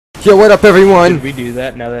Yo, what up, everyone? Did we do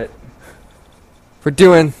that now that... We're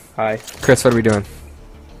doing... Hi. Chris, what are we doing?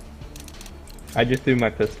 I just threw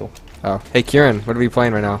my pistol. Oh. Hey, Kieran, what are we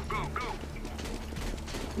playing right now?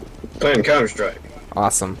 Playing Counter-Strike.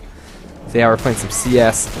 Awesome. So yeah, we're playing some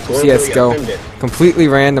CS. Globally CSGO. offended. Completely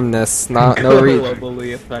randomness.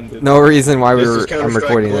 No reason why I'm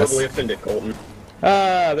recording this. Globally offended, Colton.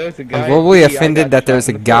 Ah, there's a guy. I'm globally offended that there's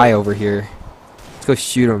a guy over here. Let's go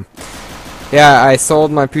shoot him. Yeah, I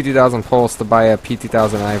sold my P2000 Pulse to buy a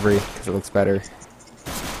P2000 Ivory because it looks better.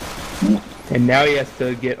 And now he has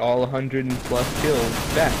to get all 100 and plus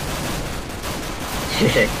kills back.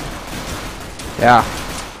 Yeah.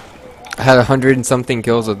 I had 100 and something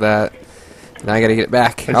kills with that. Now I gotta get it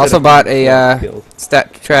back. I also bought a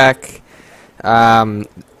stat track, PP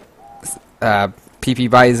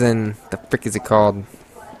Bison. The frick is it called?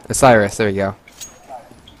 Osiris. There we go.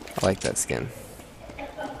 I like that skin.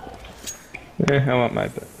 I want my.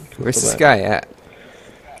 Where's this guy at?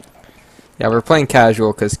 Yeah, we're playing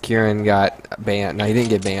casual because Kieran got banned. No, he didn't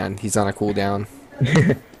get banned. He's on a cooldown.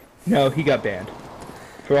 No, he got banned.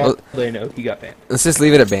 For all they know, he got banned. Let's just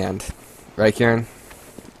leave it at banned. Right, Kieran?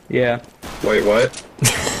 Yeah. Wait, what?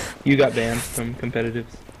 You got banned from competitives.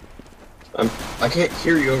 I can't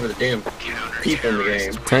hear you over the damn people in the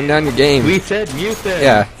game. Turn down your game. We said mute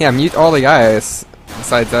them. Yeah, mute all the guys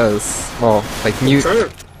besides us. Well, like mute. I'm trying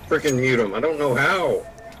to freaking mute them. I don't know how.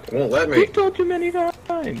 It won't let me. We've told you many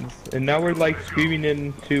times, and now we're like screaming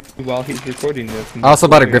into while he's recording this. I also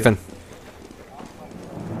bought a Griffin.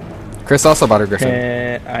 Chris also bought a Griffin.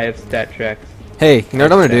 I have stat tracks. Hey, you know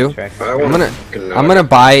what I'm gonna do? I'm gonna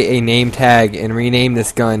buy a name tag and rename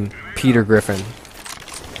this gun Peter Griffin.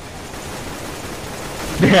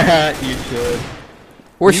 You should.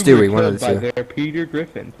 Or Stewie, one of the two. There, Peter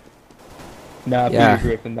Griffin. Nah, yeah. Peter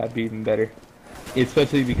Griffin, that'd be even better.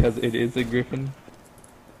 Especially because it is a Griffin.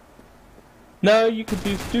 No, you could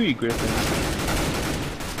do Stewie Griffin.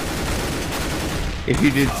 If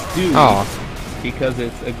you did Stewie, because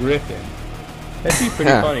it's a Griffin. That'd be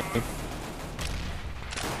pretty funny.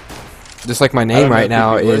 Just like my name right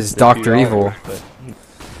now is Dr. Evil. But,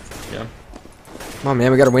 yeah. Come on,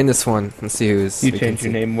 man, we gotta win this one. Let's see who's... You change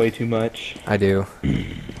your name way too much. I do.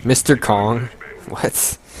 Mr. Kong?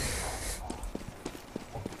 What?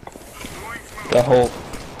 The whole...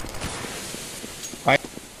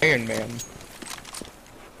 Iron Man.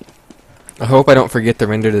 I hope I don't forget to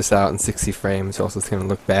render this out in 60 frames, or else it's gonna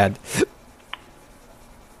look bad.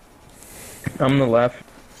 On the left,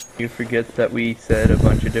 you forget that we said a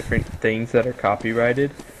bunch of different things that are copyrighted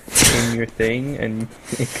in your thing, and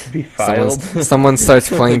it could be filed. Someone starts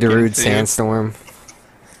playing Darude Sandstorm.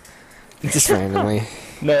 Just randomly.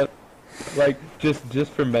 No, like,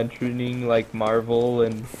 just for mentioning, like, Marvel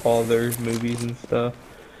and all their movies and stuff.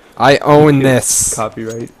 I own this!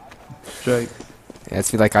 Copyright strikes. Yeah,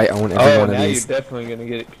 it's like I own every one of now these. You're definitely gonna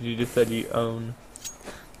get it, because you just said you own.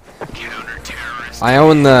 I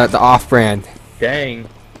own the off-brand. Dang.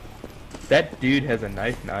 That dude has a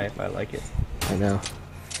nice knife, I like it. I know.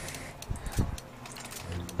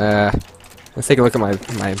 Let's take a look at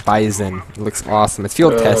my Bison. It looks awesome. It's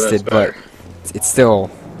field tested, but it still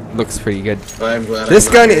looks pretty good. This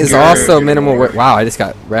gun is also minimal wear. Wow, I just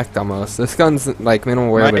got wrecked almost. This gun's like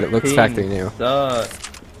minimal wear, but it looks factory new.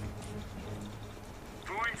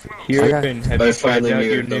 Kieran, have you tried out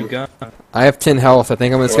your new gun? I have 10 health. I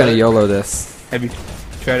think I'm just gonna YOLO this. Have you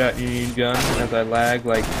tried out your new gun as I lag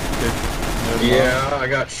like yeah, I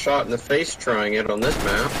got shot in the face trying it on this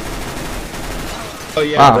map. Oh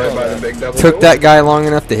yeah, wow. By the big double Took door. that guy long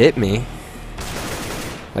enough to hit me.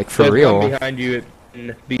 Like for real. Behind you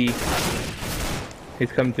at B.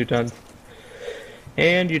 He's coming through tons.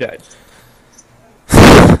 And you died.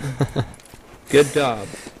 Good job.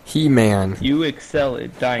 He-Man. You excel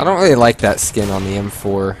at dying. I don't really like that skin on the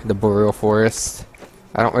M4, the Boreal Forest.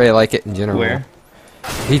 I don't really like it in general. Where?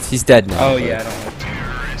 He's dead now. Oh yeah, I don't like it.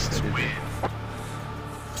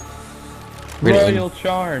 Royal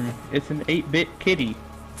Charm. It's an 8-bit kitty.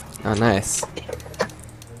 Oh, nice.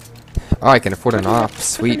 Oh, I can afford an op.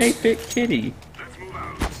 Sweet. It's an 8-bit kitty.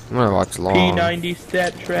 I'm gonna watch long. P90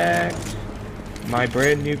 stat track. My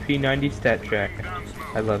brand new P90 stat track.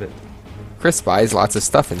 I love it. Chris buys lots of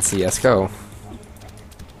stuff in CSGO.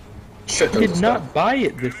 I did not buy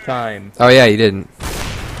it this time. Oh yeah, you didn't.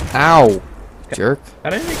 Ow! Jerk. I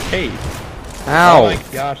didn't make case. Ow! Oh my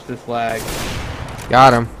gosh, this lag.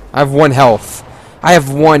 Got him. I have 1 health. I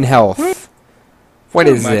have 1 health. What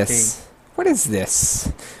is this? What is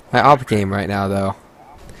this? My op game right now, though.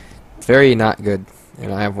 Very not good.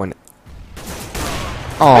 And I have 1.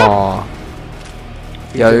 Aww.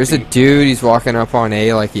 Yo, there's a dude. He's walking up on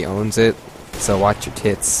A like he owns it. so watch your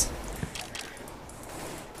tits.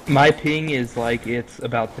 My ping is like it's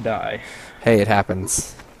about to die. Hey, it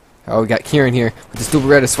happens. Oh, we got Kieran here with the stupid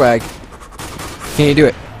Beretta swag. Can you do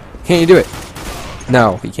it? Can you do it?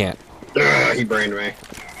 No, he can't. He brained me.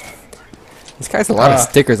 This guy's a lot of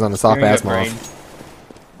stickers on the soft ass mouth.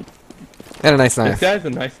 And a nice knife. This guy's a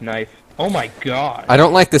nice knife. Oh my god. I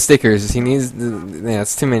don't like the stickers. He needs. Yeah,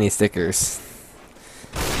 it's too many stickers.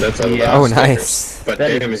 That's a lot Oh, of nice. stickers. But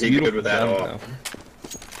That damn, is he good with that all? though.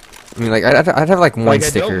 I mean, like, I'd have like one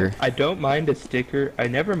sticker. I don't mind a sticker. I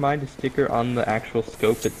never mind a sticker on the actual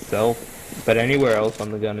scope itself, but anywhere else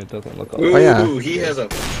on the gun it doesn't look Ooh, alright. yeah. he has a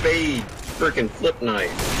fade freaking flip knife.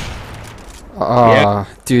 Oh, Yeah.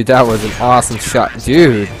 dude, that was an awesome shot,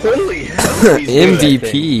 dude. Holy hell, he's good.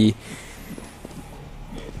 MVP.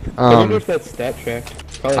 I wonder if that's stat track.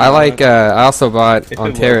 Probably I like. not. I also bought If on it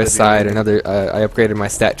was, Terra's it'd be side weird. another. I upgraded my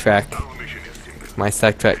stat track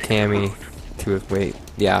cami to a wait.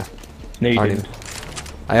 Yeah, No, you I didn't.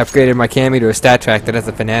 I upgraded my cami to a stat track that has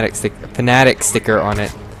a fanatic sticker on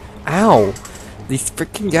it. Ow! These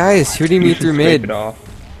freaking guys shooting me You should through scrape mid. it off.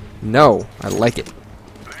 No, I like it.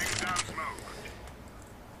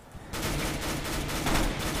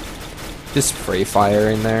 Just spray fire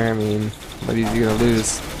in there. I mean, what are you gonna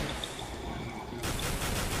lose?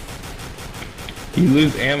 You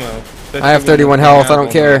lose ammo. I have 31 health, I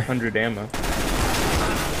don't care. 100 ammo.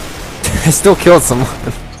 I still killed someone.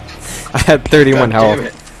 I had 31 God damn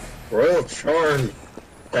health. it. Royal Charm.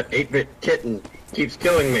 That 8-bit kitten keeps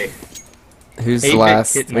killing me. Who's the 8-bit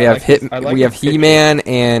last? kitten, We I have like this- I like we have this picture. He-Man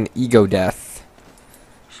and Ego Death.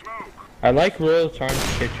 I like Royal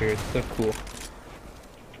Charm's picture. It's so cool.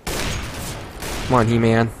 Come on,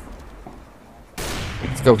 He-Man.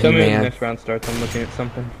 Let's go, Tell me when the He-Man. next round starts. I'm looking at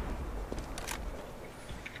something.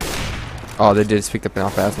 Oh, they just picked up an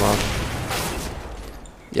Alphasma.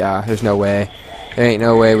 Yeah, there's no way. There ain't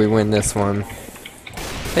no way we win this one.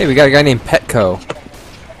 Hey, we got a guy named Petco.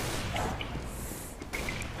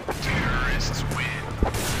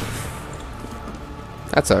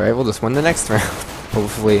 That's alright, we'll just win the next round.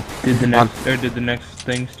 Hopefully. Did the next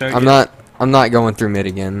thing start? I'm yet? not going through mid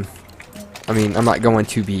again. I mean, I'm not going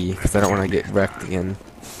to B because I don't want to get wrecked again.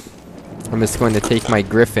 I'm just going to take my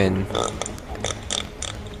Griffin. What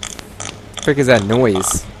the frick is that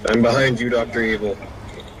noise? I'm behind you, Dr. Evil.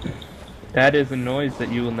 That is a noise that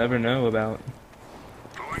you will never know about.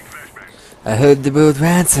 I heard they both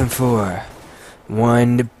ransom for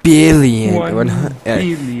 1 billion. $1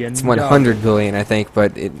 It's 100 billion, I think,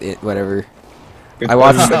 but it whatever. It's I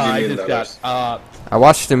watched- $100 I billion. just got up. I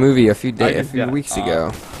watched the movie a few I just got weeks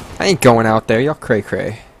ago. I ain't going out there. Y'all cray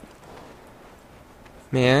cray.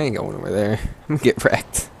 Man, I ain't going over there. I'm gonna get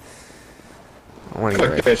wrecked. I want to get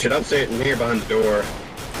Fuck wrecked. that shit, I'm sitting here behind the door.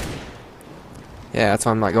 Yeah, that's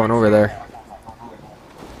why I'm not going over there.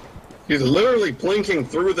 He's literally blinking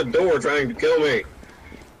through the door trying to kill me.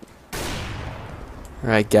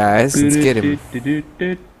 Alright, guys, let's get him.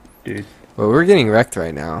 Well, we're getting wrecked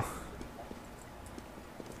right now.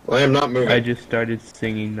 Well, I am not moving. I just started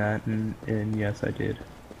singing that, and yes, I did.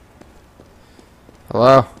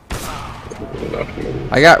 Hello?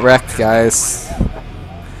 I got wrecked, guys.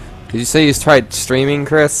 Did you say you tried streaming,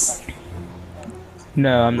 Chris?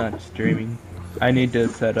 No, I'm not streaming. I need to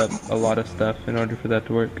set up a lot of stuff in order for that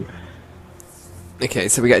to work. Okay,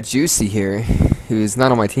 so we got Juicy here, who's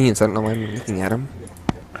not on my team, so I don't know why I'm looking at him.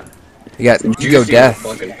 We got Ego Juicy is a Death.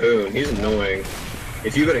 fucking poon. He's annoying.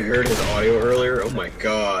 If you could have heard his audio earlier, oh my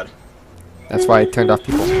god. That's why I turned off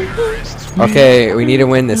people. Okay, we need to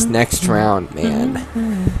win this next round, man.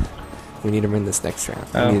 We need to win this next round.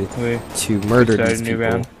 We Oh, need wait. to murder Start these a new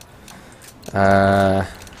people. round. I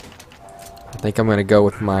think I'm gonna go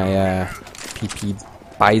with my PP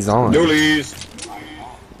Bison. Doolies!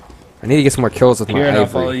 I need to get some more kills with my Kieran, I'll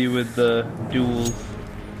follow Ivory. you with the duels.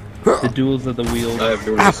 The duels of the wheels. I have Ow!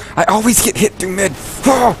 doolies. I always get hit through mid.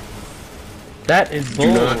 Oh! That is Do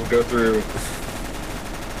bull. not go through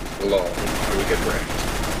the law. Or we get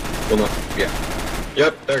wrecked. Well, no. Yeah. Yep,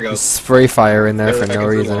 there There's goes. spray fire in there They're for no attacking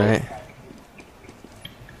reason, through right?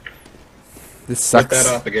 This Set sucks.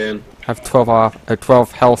 that off again. I have 12 off,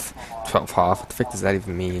 12 health. 12 off. What the frick does that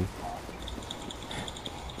even mean?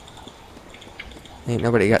 Ain't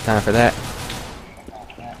nobody got time for that.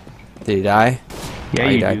 Did he die? Yeah, Oh,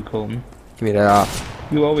 he you died. do, Colton. Give me that off.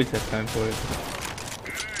 You always have time for it.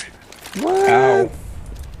 What? Ow.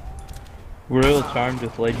 Royal Charm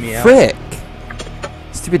just laid me out. Frick!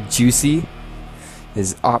 Stupid Juicy.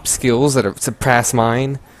 His op skills that are surpass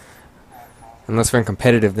mine. Unless we're in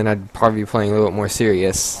competitive, then I'd probably be playing a little bit more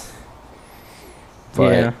serious.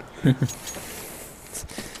 But Yeah.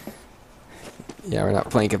 yeah, we're not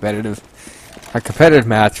playing competitive. A competitive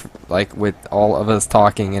match, like with all of us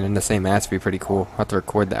talking and in the same match, would be pretty cool. I'll have to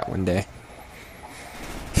record that one day.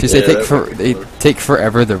 Should say they take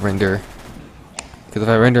forever to render, because if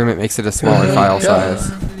I render them, it makes it a smaller file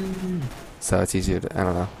size, so it's easier to. I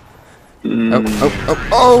don't know.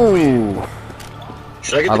 Oh!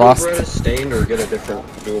 Should I get the dual Beretta stained or get a different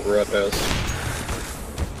dual Beretta?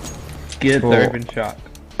 Get the urban shot.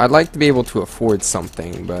 I'd like to be able to afford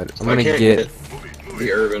something, but I'm gonna get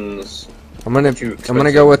the urbans. I'm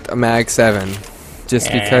gonna go with a Mag 7,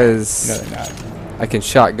 just because I can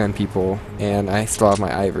shotgun people, and I still have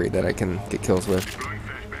my ivory that I can get kills with.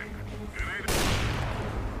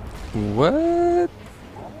 What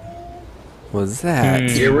was that?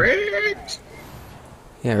 Get wrecked!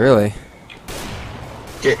 Yeah, really.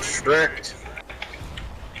 Get wrecked.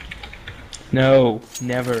 No,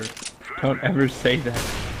 never. Don't ever say that.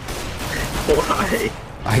 Why?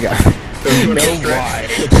 I got. No, why?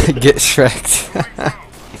 Get Shrek'd.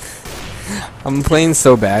 I'm playing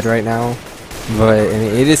so bad right now, but I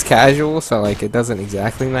mean, it is casual, so like it doesn't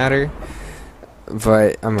exactly matter.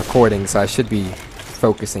 But I'm recording, so I should be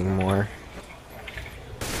focusing more.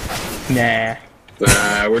 Nah.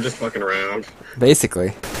 Nah, we're just fucking around.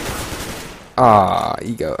 Basically. Ah,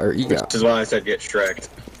 ego. Which is why I said get Shrek'd.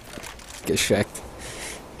 Get Shrek'd.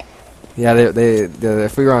 Yeah,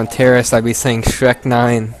 if we were on Terrace, I'd be saying Shrek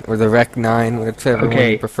 9 or the Wreck 9, whichever one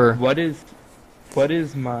you prefer. What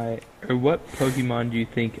Pokemon do you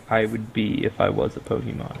think I would be if I was a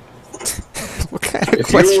Pokemon? What kind of if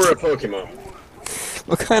question? You were a Pokemon.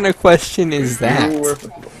 What kind of question is that?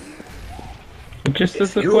 Just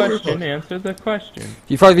as a question, answer the question.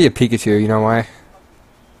 You'd probably be a Pikachu, you know why?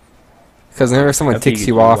 Because whenever someone ticks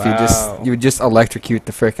you off, you would just electrocute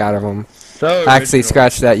the frick out of them. So actually,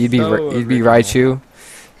 scratch that. You'd be Raichu,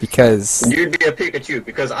 because you'd be a Pikachu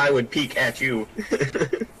because I would peek at you.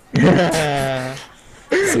 I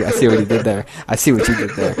see what you did there. I see what you did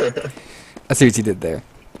there. I see what you did there.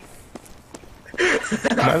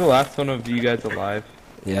 Am I the last one of you guys alive?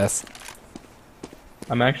 Yes.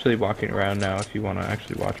 I'm actually walking around now. If you want to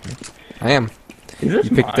actually watch me, I am. Is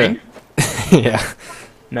this mine? Yeah.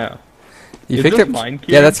 No. You picked up mine,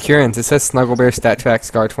 Kieran? Yeah, that's Kieran's. It says Snuggle Bear Stat Track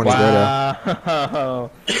Scar 20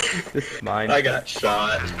 Wow. This is mine. I got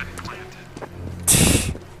shot.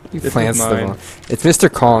 You plants them all. It's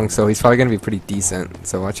Mr. Kong, so he's probably gonna be pretty decent.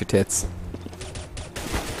 So watch your tits.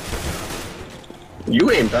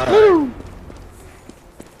 You ain't died. Woo!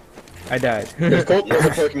 I died. If Colton was a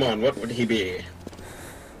Pokemon, what would he be?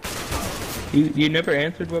 You never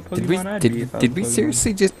answered what Pokemon I'd be. Did we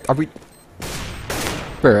seriously just... Are we...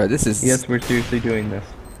 Bro, this is... Yes, we're seriously doing this.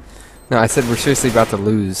 No, I said we're seriously about to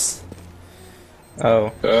lose.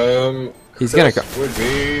 Oh. He's gonna go... would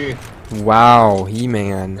be... Wow,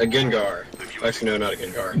 He-Man. A Gengar. Actually, no, not a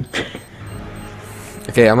Gengar.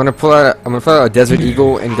 Okay, I'm gonna pull out a Desert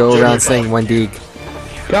Eagle and go around saying one dig.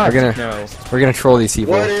 God, we're gonna troll these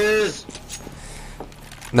people. What is?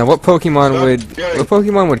 Now, what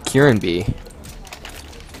Pokemon would Kieran be?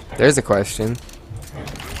 There's a question.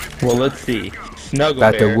 Well, let's see. Snuggle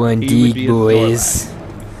About Bear, the one dig, boys.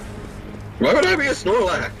 Why would I be a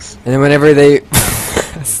Snorlax? And then whenever they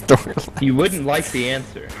Snorlax. You wouldn't like the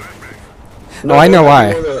answer. No, I know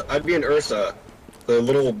why. I'd be an Ursa, the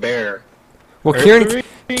little bear. Well, Kieran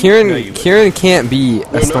can't be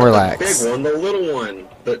a Snorlax. Not the big one, the little one.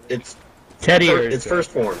 It's Teddy Ursa. It's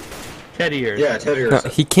first form. Teddy Ursa. Yeah, Teddy Ursa.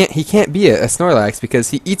 No, he can't be a Snorlax because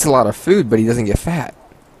he eats a lot of food, but he doesn't get fat.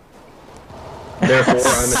 Therefore,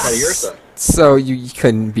 I'm a Teddy Ursa. So you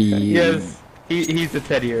couldn't be. Yes, he's a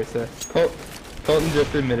Teddy Ursa. Colton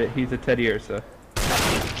just admitted he's a Teddy Ursa.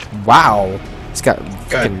 Wow, he's got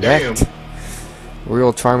fucking wrecked.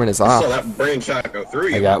 Real Charmin is off. I saw that brain shot go through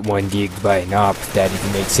you. I got 1 GB not that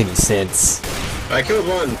even makes any sense. I killed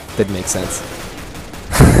one. Didn't make sense.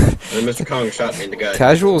 And Mr. Kong shot me in the gut.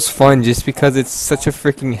 Casual's fun just because it's such a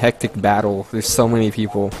freaking hectic battle. There's so many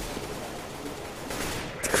people.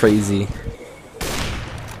 It's crazy.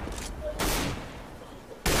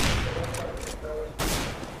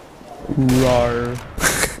 Rawr.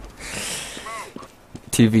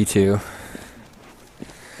 2v2.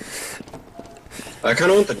 I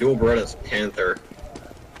kind of want the dual Beretta's Panther.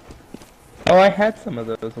 Oh, I had some of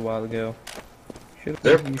those a while ago.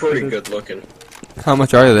 They're pretty good looking. How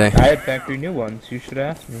much are they? I had factory new ones. You should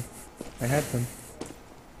have asked me. I had them.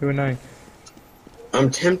 They were nice.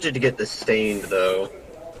 I'm tempted to get the Stained, though.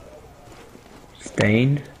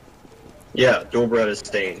 Stained? Yeah, dual Beretta's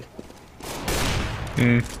Stained.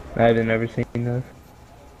 I haven't ever seen those.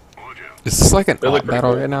 Is this like an op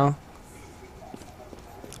battle right now?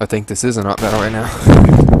 I think this is an op battle right now.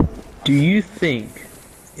 Do you think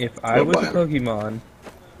If I was a Pokemon,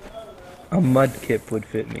 a Mudkip would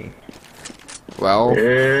fit me. Well,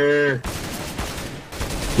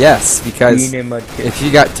 yes, because if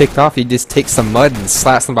you got ticked off, you just take some mud and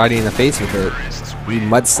slap somebody in the face with it. You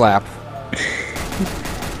mud slap.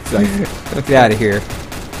 Like, get out of here.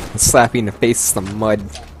 I'll slap you in the face with some mud.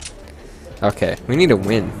 Okay, we need to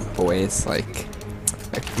win, boys. Like,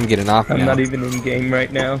 I can get an off now. I'm not even in game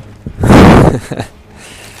right now.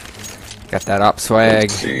 Got that op swag.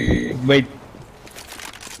 Wait,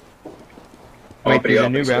 did the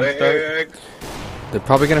new round start? They're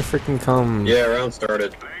probably gonna freaking come. Yeah, round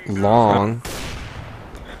started. Long.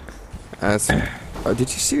 As did you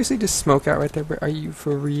seriously just smoke out right there? Are you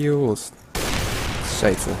for reals?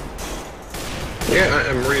 Scheisse. Yeah, I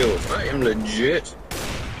am real. I am legit.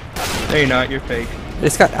 No, you're not. You're fake. I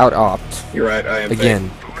just got out-opt. You're right. I am again.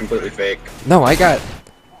 Fake. Completely fake. No, I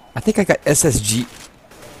think I got SSG.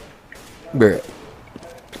 Bruh.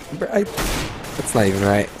 That's not even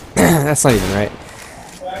right. That's not even right.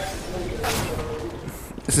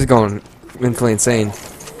 This is going mentally insane.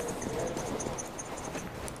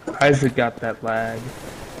 Isaac got that lag.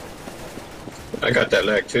 I got that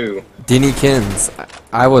lag too. Denny Kins.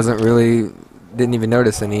 I didn't even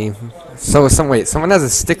notice any. So wait, someone has a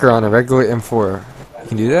sticker on a regular M4. You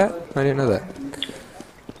can do that? I didn't know that.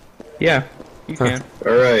 Yeah, you can.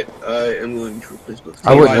 Alright, I am going to replace both.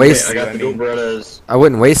 I wouldn't waste I got the dual Berettas. I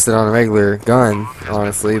wouldn't waste it on a regular gun,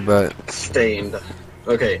 honestly, but stained.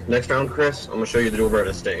 Okay, next round, Chris, I'm gonna show you the dual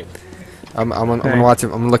Beretta stained. I'm gonna watch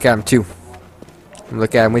him. I'm gonna look at him too. I'm gonna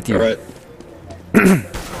look at him with you. Alright.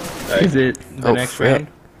 Is it the next round?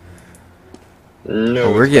 No,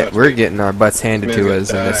 oh, we're getting our butts handed to us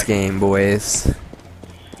in this game, boys.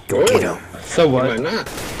 Go get him. So what? Am I not?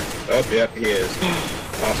 Oh, yep, he is.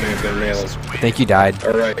 Off man's gonna nail him. I think you died.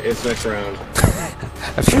 Alright, it's next round.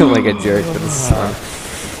 I feel like a jerk for this song.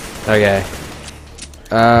 Okay.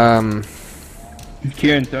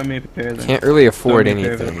 Kieran, throw me a pair then. Can't really afford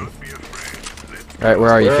anything. Alright, where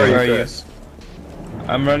are you, Where Kieran? are you, Chris?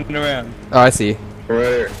 I'm running around. Oh, I see. Right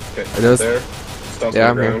here. Okay. Are those? There. Stuff's Yeah,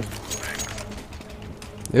 on the I'm ground.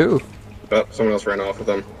 Ooh. Oh, someone else ran off with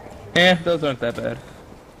them. Those aren't that bad.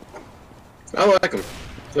 I like them.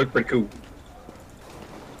 They look pretty cool.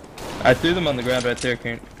 I threw them on the ground right there,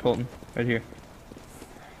 Colton. Right here.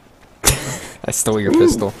 I stole your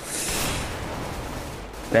pistol.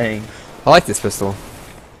 Thanks. I like this pistol.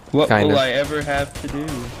 What Kind will of. I ever have to do?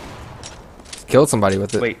 Killed somebody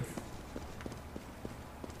with it. Wait.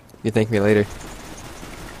 You thank me later.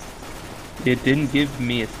 It didn't give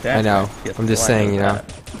me a stat. I know. Yes, I'm just well, I saying, you know.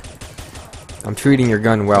 that. I'm treating your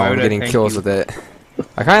gun well. Why I'm would I getting thank kills you? with it.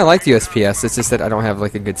 I kind of like the USPS. It's just that I don't have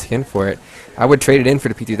like a good skin for it. I would trade it in for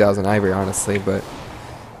the P2000 Ivory, honestly, but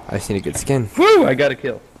I just need a good skin. Woo! I got a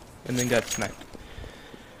kill. And then got sniped.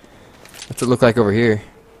 What's it look like over here?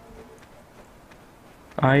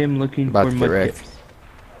 I am looking About for to get wrecked. mudkips.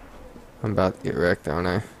 I'm about to get wrecked, aren't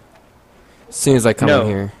I? As soon as I come in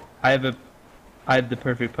here. I have the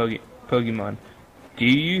perfect Pokemon. Do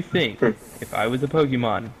you think if I was a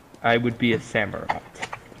Pokemon, I would be a samurai?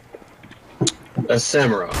 A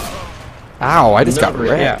samurai. Ow, I just got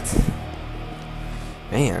Never- wrecked.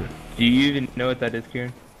 Man. Do you even know what that is,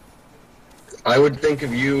 Kieran? I would think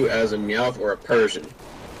of you as a Meowth or a Persian.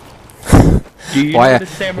 Do you Why know a, what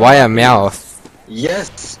samurai why a is? mouth?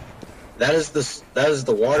 Yes, that is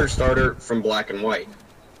the water starter from Black and White.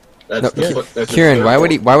 That's No, that's Kieran, the why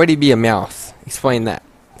would third he be a mouth? Explain that.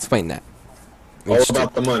 Explain that. one. All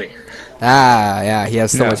about the money. Ah, yeah, he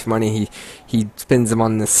has so No. much money. He spends them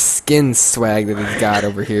on the skin swag that he's got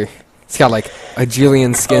over here. He's got like a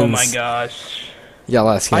jillion skins. Oh my gosh. Yeah, a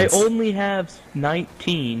lot of I skins. only have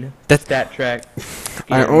 19 That- stat track.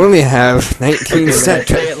 I only have 19 When I stat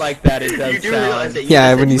say tracks. it like that, it does You do realize sound... that Yeah,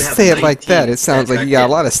 said when you have say it like that, 19 it sounds like you got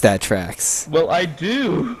a lot of stat tracks. Well, I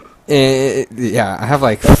do. Yeah, I have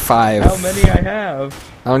like 5. How many I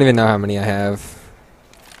have? I don't even know how many I have.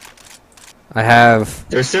 I have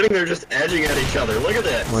They're sitting there just edging at each other. Look at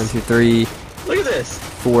this. 1, 2, 3, Look at this.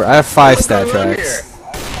 4. I have 5 What's stat going on tracks.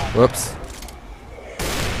 Whoops.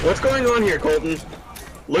 What's going on here, Colton?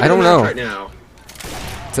 Look I at don't the know. map right now.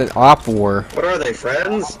 It's an op war. What are they,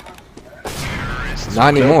 friends? Not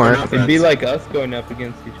anymore. not It'd be friends. like us going up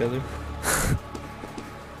against each other.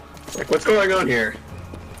 Like, what's going on here?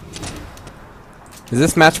 Is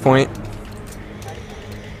this match point?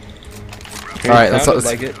 It Alright, let's sounded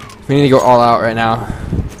like it. we need to go all out right now.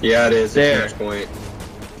 Yeah, it is. There. It's match point.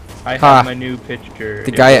 I Ha. have my new picture.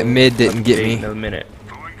 The It guy at will mid didn't get update me. In a minute.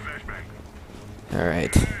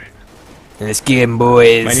 Alright. Let's get him,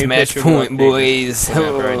 boys. My new Match picture will point, update boys.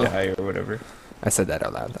 Whenever I Oh. die or whatever. I said that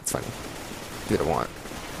out loud. That's funny. Do what I want.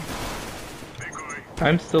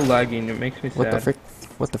 I'm still lagging. It makes me sad. What the frick?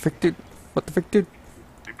 What the frick, dude? What the frick, dude?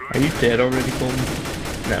 Are you dead already, Colton?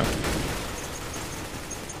 No.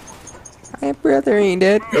 My brother ain't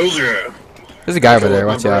dead. Dozer. There's a guy over there.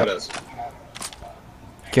 Watch out.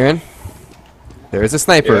 Kieran, there is a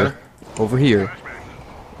sniper over here.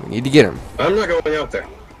 We need to get him. I'm not going out there.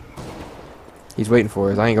 He's waiting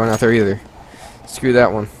for us. I ain't going out there either. Screw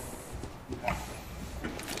that one.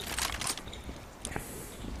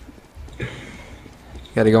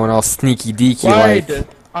 Gotta go in all sneaky deaky like.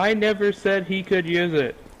 I never said he could use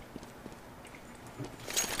it.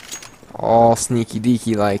 All sneaky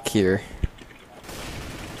deaky like here.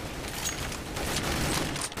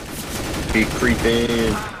 Keep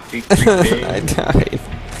creeping. Keep creeping. I died.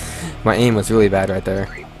 My aim was really bad right there.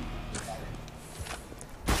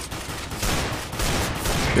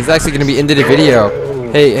 This is actually gonna be into the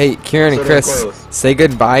video. Hey, Kieran and Chris, say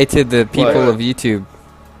goodbye to the people of YouTube.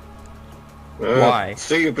 Why?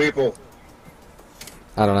 See you people.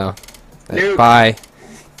 I don't know. Bye.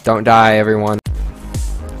 Don't die, everyone.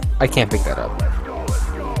 I can't pick that up.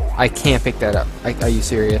 I can't pick that up. Are you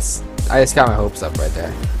serious? I just got my hopes up right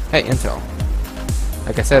there. Hey, intel.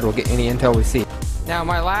 Like I said, we'll get any intel we see. Now,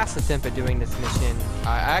 my last attempt at doing this mission,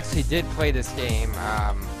 I actually did play this game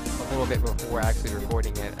a little bit before actually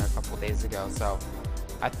recording it a couple days ago, so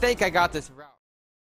I think I got this route.